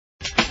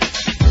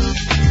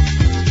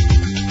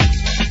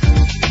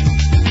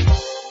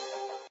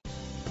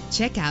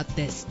Check out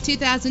this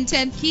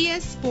 2010 Kia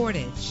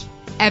Sportage.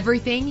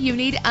 Everything you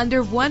need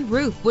under one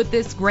roof with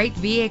this great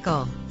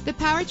vehicle. The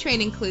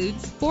powertrain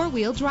includes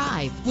four-wheel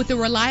drive with a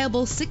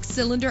reliable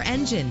 6-cylinder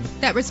engine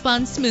that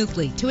responds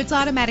smoothly to its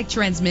automatic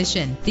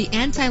transmission. The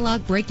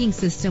anti-lock braking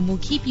system will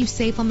keep you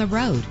safe on the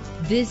road.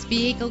 This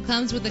vehicle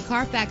comes with a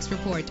Carfax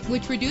report,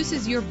 which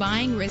reduces your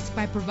buying risk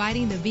by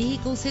providing the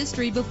vehicle's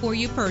history before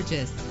you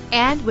purchase.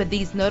 And with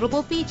these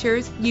notable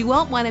features, you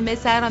won't want to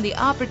miss out on the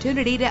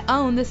opportunity to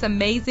own this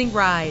amazing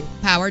ride.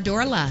 Power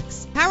door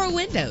locks, power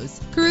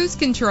windows, cruise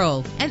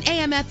control, an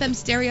AM/FM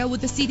stereo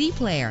with a CD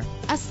player,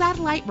 a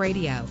satellite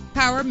radio,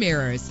 power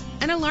mirrors,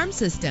 an alarm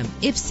system.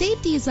 If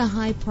safety is a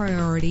high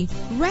priority,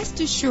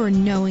 rest assured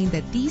knowing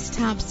that these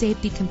top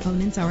safety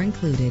components are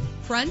included: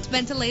 front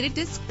ventilated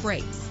disc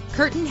brakes,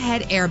 curtain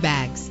head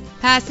airbags,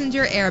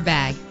 passenger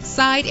airbag,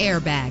 side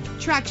airbag,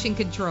 traction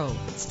control,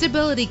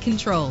 stability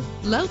control,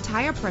 low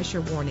tire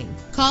pressure warning.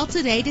 Call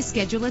today to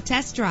schedule a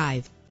test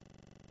drive.